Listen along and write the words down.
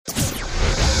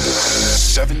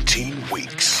17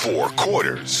 weeks, 4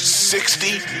 quarters, 60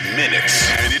 minutes,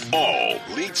 and it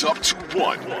all leads up to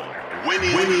one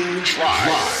winning drive.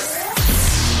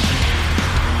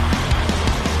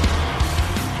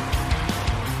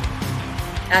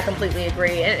 I completely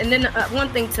agree. And then one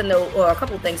thing to note, or a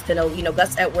couple of things to note,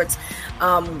 Gus Edwards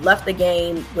left the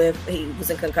game he was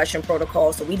in concussion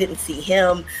protocol, so we didn't see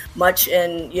him much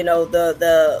in,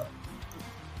 the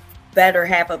better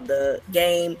half of the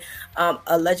game.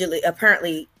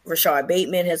 Apparently, Rashad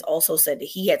Bateman has also said that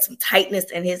he had some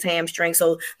tightness in his hamstring.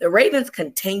 So the Ravens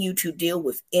continue to deal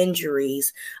with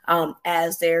injuries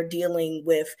as they're dealing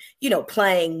with,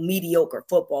 playing mediocre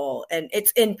football, and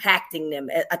it's impacting them.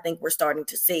 I think we're starting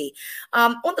to see.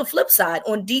 On the flip side,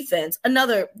 on defense,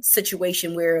 another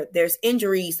situation where there's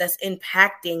injuries that's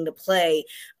impacting the play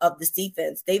of this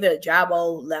defense. David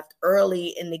Ojabo left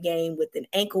early in the game with an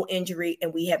ankle injury,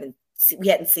 and we hadn't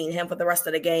seen him for the rest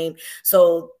of the game.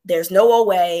 So there's no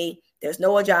Owe, there's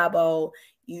no Ojabo.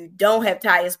 You don't have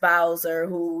Tyus Bowser,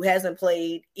 who hasn't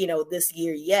played, this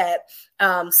year yet.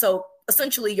 So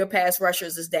essentially your pass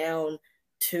rushers is down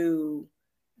to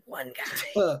one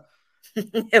guy.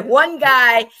 One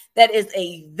guy that is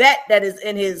a vet that is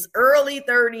in his early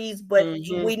 30s, but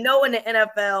we know in the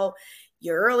NFL,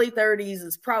 your early 30s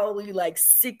is probably like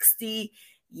 60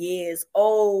 years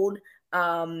old.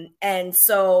 And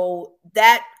so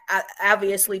that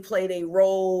obviously played a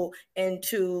role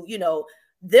into,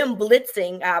 them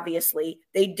blitzing. Obviously,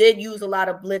 they did use a lot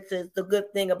of blitzes. The good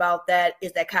thing about that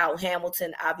is that Kyle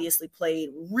Hamilton obviously played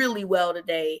really well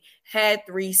today, had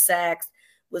 3 sacks,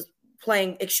 was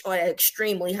playing on an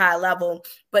extremely high level,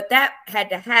 but that had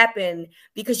to happen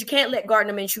because you can't let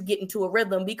Gardner Minshew get into a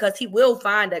rhythm because he will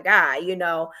find a guy,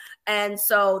 and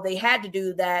so they had to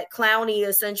do that. Clowney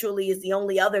essentially is the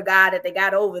only other guy that they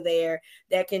got over there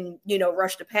that can,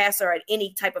 rush the passer at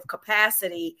any type of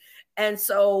capacity, and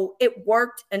so it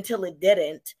worked until it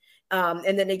didn't.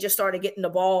 And then they just started getting the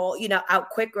ball, out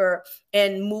quicker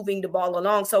and moving the ball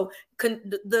along. So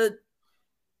the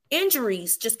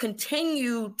injuries just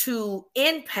continue to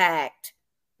impact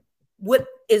what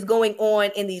is going on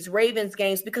in these Ravens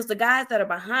games because the guys that are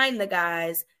behind the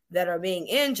guys that are being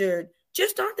injured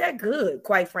just aren't that good,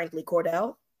 quite frankly,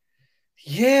 Cordell.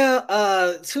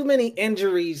 Yeah, too many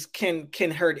injuries can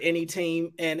hurt any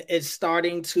team, and it's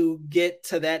starting to get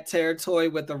to that territory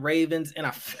with the Ravens, and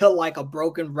I feel like a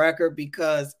broken record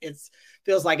because it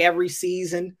feels like every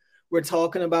season we're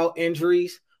talking about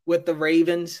injuries with the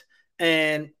Ravens,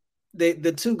 and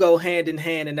the two go hand in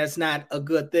hand, and that's not a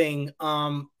good thing.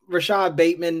 Rashad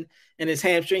Bateman and his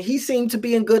hamstring, he seemed to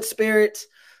be in good spirits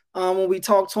when we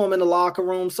talked to him in the locker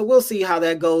room. So we'll see how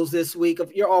that goes this week.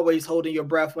 You're always holding your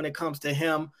breath when it comes to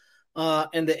him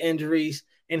and the injuries,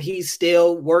 and he's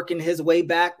still working his way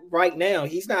back right now.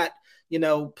 He's not,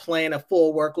 playing a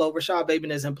full workload. Rashad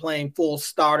Bateman isn't playing full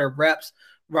starter reps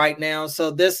right now.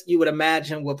 So this, you would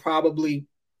imagine, will probably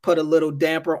put a little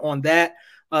damper on that.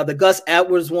 The Gus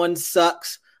Edwards one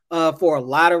sucks for a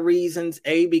lot of reasons.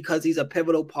 Because he's a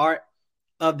pivotal part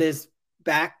of this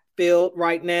backfield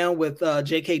right now with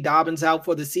J.K. Dobbins out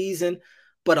for the season.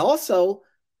 But also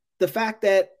the fact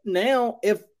that now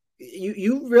if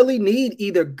you really need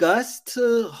either Gus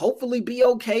to hopefully be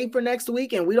okay for next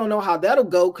week, and we don't know how that'll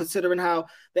go considering how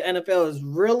the NFL has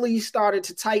really started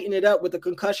to tighten it up with the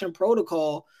concussion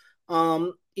protocol.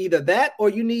 Either that or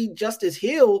you need Justice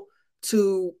Hill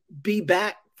to be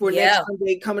back for next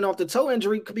Sunday coming off the toe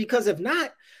injury, because if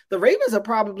not, the Ravens are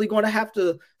probably going to have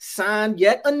to sign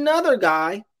yet another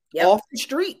guy off the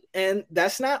street, and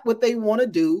that's not what they want to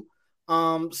do.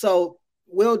 So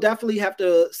we'll definitely have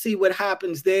to see what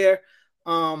happens there.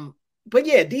 But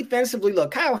yeah, defensively,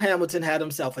 look, Kyle Hamilton had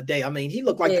himself a day. I mean, he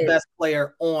looked like the best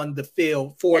player on the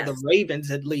field for the Ravens,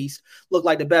 at least. Looked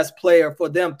like the best player for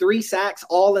them. 3 sacks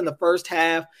all in the first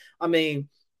half. I mean,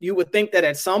 you would think that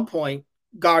at some point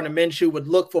Gardner Minshew would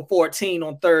look for 14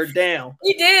 on third down.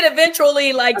 He did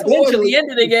eventually, towards the end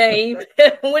of the game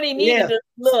when he needed to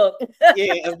look.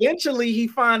 Eventually he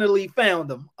finally found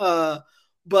them.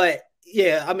 But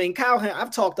yeah, I mean,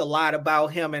 I've talked a lot about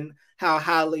him and how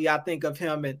highly I think of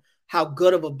him and how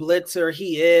good of a blitzer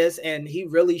he is, and he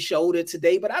really showed it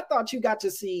today. But I thought you got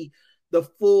to see the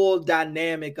full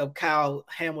dynamic of Kyle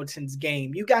Hamilton's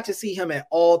game. You got to see him at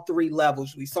all 3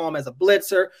 levels. We saw him as a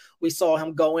blitzer. We saw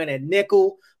him go in at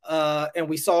nickel, and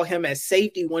we saw him at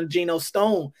safety when Geno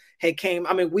Stone had came.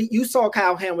 I mean, you saw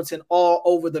Kyle Hamilton all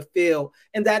over the field,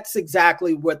 and that's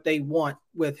exactly what they want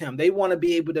with him. They want to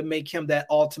be able to make him that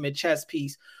ultimate chess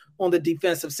piece on the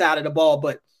defensive side of the ball.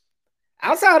 But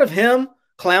outside of him,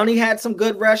 Clowney had some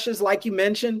good rushes, like you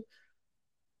mentioned.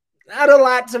 Not a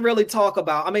lot to really talk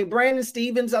about. I mean, Brandon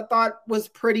Stevens, I thought was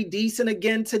pretty decent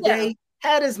again today. Yeah.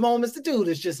 Had his moments. The dude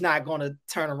is just not going to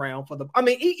turn around for the. I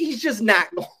mean, he's just not.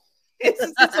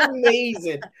 It's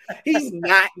amazing. He's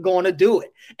not going to do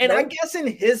it. And nope. I guess in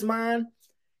his mind,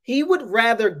 he would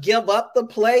rather give up the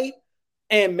play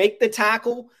and make the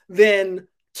tackle than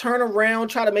turn around,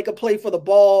 try to make a play for the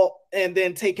ball, and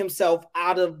then take himself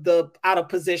out of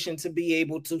position to be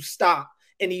able to stop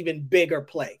an even bigger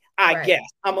play. I guess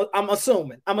I'm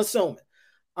assuming.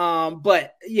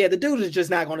 But yeah, the dude is just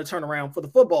not going to turn around for the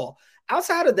football.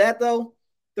 Outside of that, though,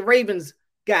 the Ravens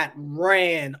got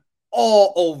ran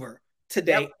all over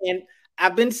today. Yep. And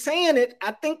I've been saying it.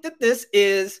 I think that this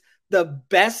is the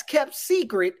best kept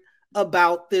secret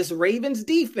about this Ravens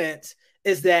defense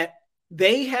is that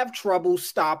they have trouble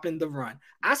stopping the run.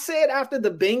 I said after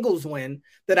the Bengals win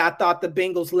that I thought the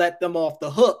Bengals let them off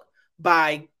the hook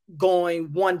by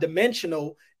going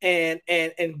one-dimensional and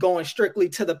going strictly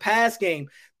to the pass game.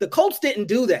 The Colts didn't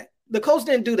do that.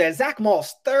 Zach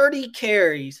Moss, 30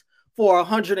 carries for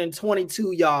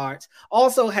 122 yards.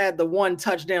 Also had the one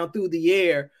touchdown through the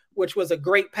air, which was a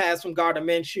great pass from Gardner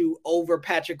Minshew over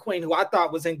Patrick Queen, who I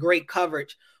thought was in great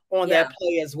coverage on that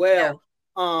play as well.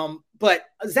 Yeah. But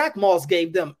Zach Moss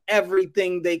gave them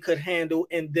everything they could handle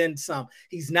and then some.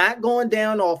 He's not going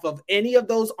down off of any of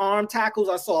those arm tackles.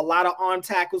 I saw a lot of arm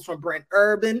tackles from Brent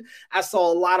Urban. I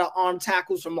saw a lot of arm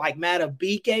tackles from like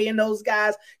Madubuike and those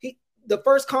guys. The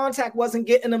first contact wasn't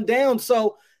getting them down.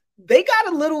 So they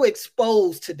got a little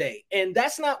exposed today. And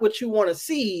that's not what you want to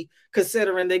see,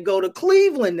 considering they go to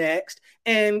Cleveland next.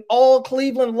 And all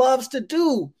Cleveland loves to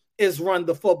do is run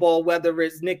the football, whether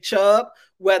it's Nick Chubb,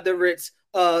 whether it's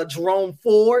Jerome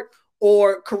Ford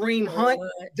or Kareem Hunt,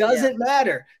 doesn't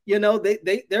matter. You know,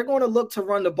 they're going to look to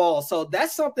run the ball. So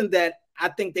that's something that I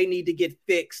think they need to get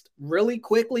fixed really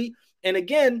quickly. And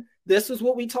again, this is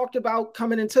what we talked about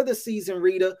coming into the season,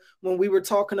 Rita, when we were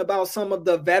talking about some of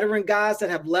the veteran guys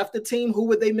that have left the team. Who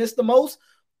would they miss the most?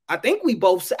 I think we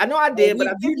both, I know I did, but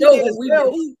I think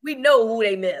we know who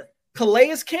they missed.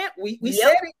 Calais Campbell. We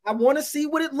said it. I want to see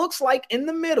what it looks like in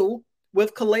the middle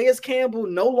with Calais Campbell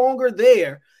no longer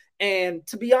there. And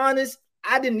to be honest,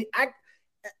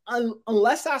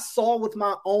 unless I saw with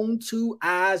my own two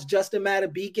eyes Justin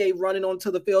Madubuike running onto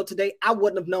the field today, I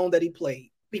wouldn't have known that he played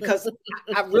because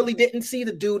I really didn't see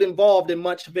the dude involved in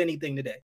much of anything today.